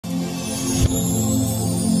Hi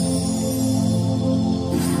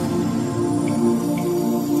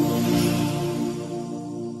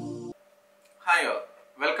all,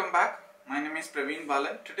 welcome back. My name is Praveen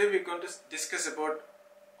Balan. Today we are going to discuss about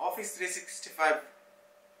Office 365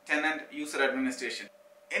 tenant user administration.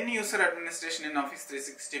 In user administration in Office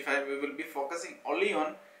 365, we will be focusing only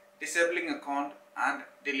on disabling account and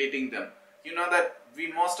deleting them. You know that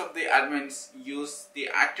most of the admins use the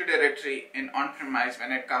Active Directory in on-premise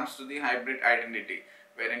when it comes to the hybrid identity,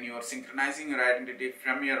 wherein you are synchronizing your identity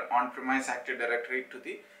from your on-premise Active Directory to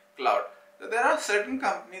the cloud. So there are certain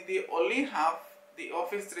companies, they only have the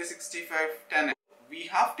Office 365 tenant. We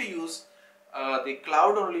have to use the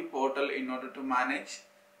cloud only portal in order to manage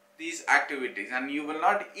these activities, and you will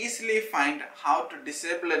not easily find how to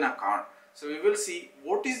disable an account. So we will see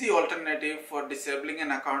what is the alternative for disabling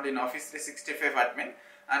an account in Office 365 admin,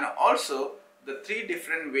 and also the 3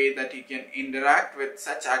 different ways that you can interact with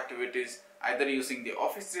such activities, either using the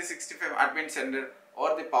Office 365 admin center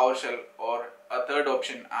or the PowerShell, or a third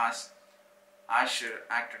option as Azure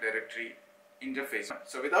Active Directory interface.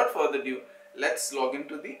 So without further ado, let's log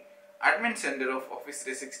into the admin center of Office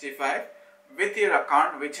 365 with your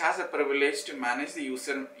account, which has a privilege to manage the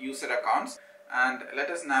user accounts, and let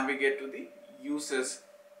us navigate to the users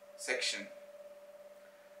section.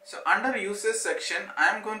 So under users section, I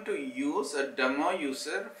am going to use a demo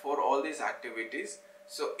user for all these activities.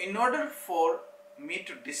 So in order for me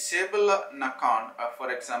to disable an account, for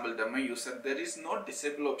example demo user, there is no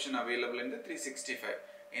disable option available in the 365.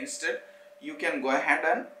 Instead, you can go ahead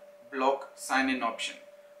and block sign in option.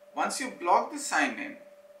 Once you block the sign in,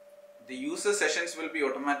 the user sessions will be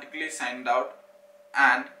automatically signed out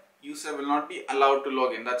and user will not be allowed to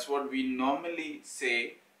log in. That's what we normally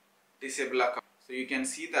say, disable account. So you can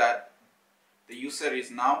see that the user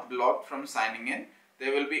is now blocked from signing in.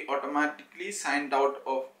 They will be automatically signed out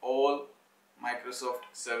of all Microsoft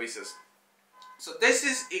services. So this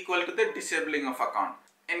is equal to the disabling of account.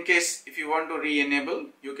 In case if you want to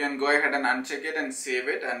re-enable, you can go ahead and uncheck it and save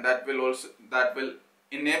it, and that will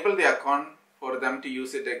enable the account for them to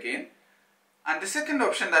use it again. And the second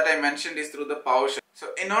option that I mentioned is through the PowerShell.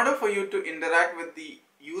 So in order for you to interact with the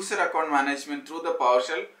user account management through the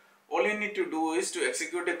PowerShell, all you need to do is to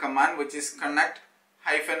execute a command which is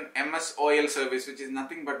Connect-MsolService, which is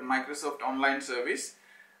nothing but Microsoft Online Service,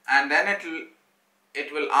 and then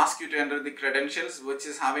it will ask you to enter the credentials, which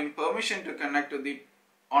is having permission to connect to the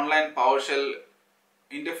online PowerShell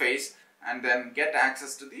interface, and then get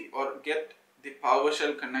access to get the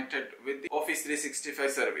PowerShell connected with the Office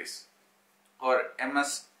 365 service or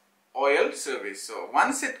MsolService service. So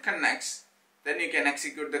once it connects, then you can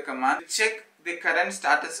execute the command. Check the current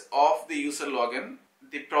status of the user login.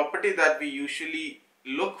 The property that we usually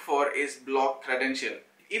look for is block credential.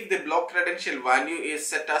 If the block credential value is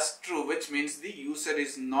set as true, which means the user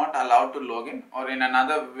is not allowed to log in, or in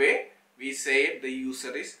another way we say the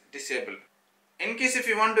user is disabled. In case if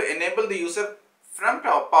you want to enable the user from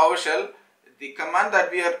PowerShell, the command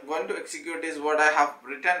that we are going to execute is what I have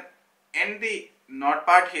written in the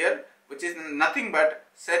notepad here, which is nothing but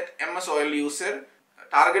Set-MsolUser.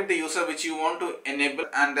 Target the user which you want to enable,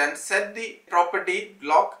 and then set the property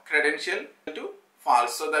block credential to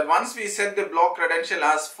false, so that once we set the block credential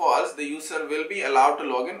as false, the user will be allowed to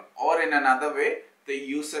log in, or in another way the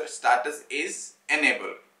user status is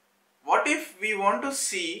enabled. What if we want to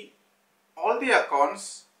see all the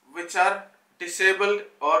accounts which are disabled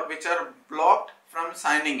or which are blocked from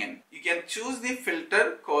signing in? You can choose the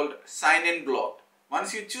filter called sign in blocked.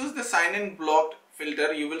 Once you choose the sign in blocked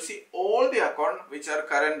filter, you will see all the accounts which are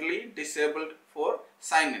currently disabled for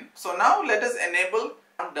sign in. So now let us enable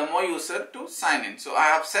demo user to sign in. So I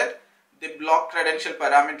have set the block credential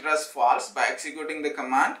parameter as false by executing the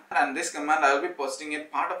command, and this command I will be posting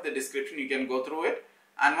it part of the description. You can go through it,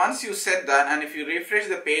 and once you set that, and if you refresh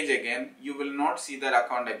the page again, you will not see that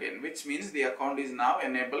account again, which means the account is now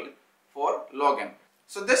enabled for login.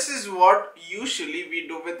 So this is what usually we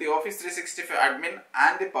do with the Office 365 admin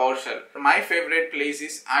and the PowerShell. My favorite place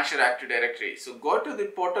is Azure Active Directory. So go to the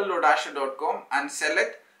portal.azure.com and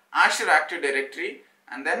select Azure Active Directory,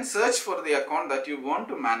 and then search for the account that you want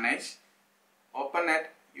to manage. Open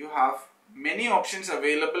it. You have many options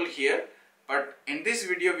available here, but in this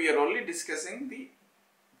video we are only discussing the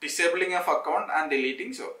disabling of account and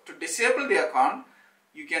deleting. So to disable the account,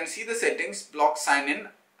 you can see the settings, block sign in,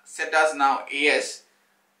 set as now yes.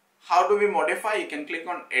 How do we modify? You can click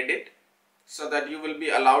on edit, so that you will be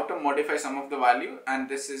allowed to modify some of the value, and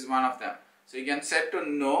this is one of them. So you can set to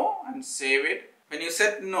no and save it. When you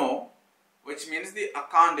set no, which means the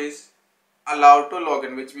account is allowed to log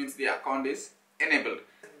in, which means the account is enabled.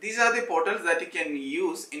 these are the portals that you can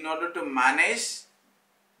use in order to manage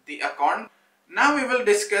the account. Now we will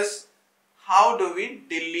discuss how do we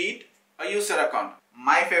delete a user account.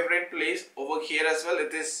 My favorite place over here as well,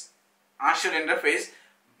 it is Azure interface,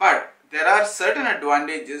 but there are certain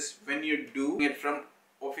advantages when you do it from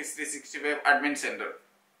Office 365 Admin Center.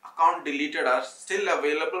 Account deleted are still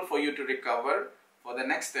available for you to recover for the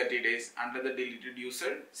next 30 days under the deleted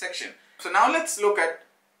user section. So now let's look at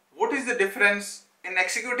what is the difference in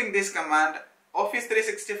executing this command Office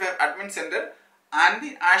 365 Admin Center and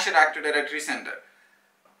the Azure Active Directory Center.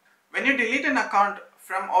 When you delete an account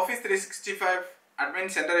from Office 365 Admin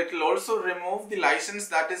Center, it will also remove the license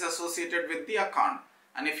that is associated with the account.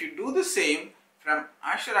 And if you do the same from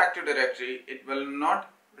Azure Active Directory, it will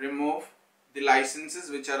not remove the licenses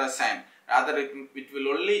which are assigned. Rather, it will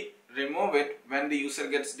only remove it when the user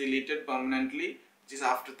gets deleted permanently, which is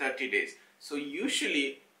after 30 days. So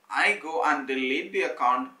usually I go and delete the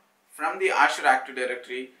account from the Azure Active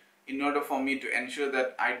Directory in order for me to ensure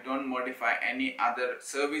that I don't modify any other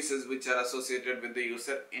services which are associated with the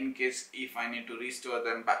user in case if I need to restore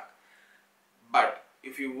them back. But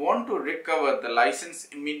if you want to recover the license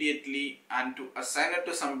immediately and to assign it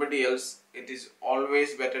to somebody else, it is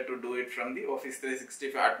always better to do it from the Office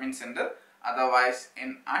 365 Admin Center. Otherwise,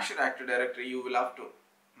 in Azure Active Directory, you will have to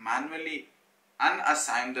manually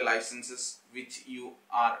unassign the licenses which you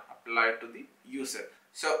are applied to the user.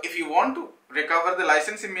 So if you want to recover the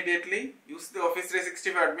license immediately, use the Office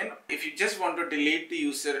 365 Admin. If you just want to delete the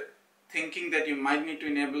user thinking that you might need to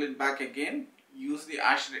enable it back again, use the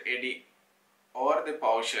Azure AD or the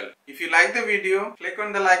PowerShell. If you like the video, click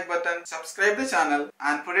on the like button, subscribe the channel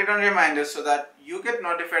and put it on reminders so that you get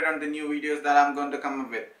notified on the new videos that I'm going to come up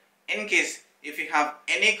with. In case if you have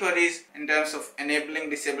any queries in terms of enabling,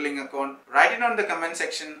 disabling account, write it on the comment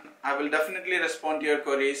section. I will definitely respond to your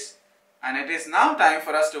queries. And it is now time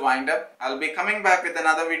for us to wind up. I'll be coming back with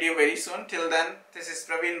another video very soon. Till then, this is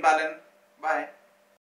Praveen Balan. Bye.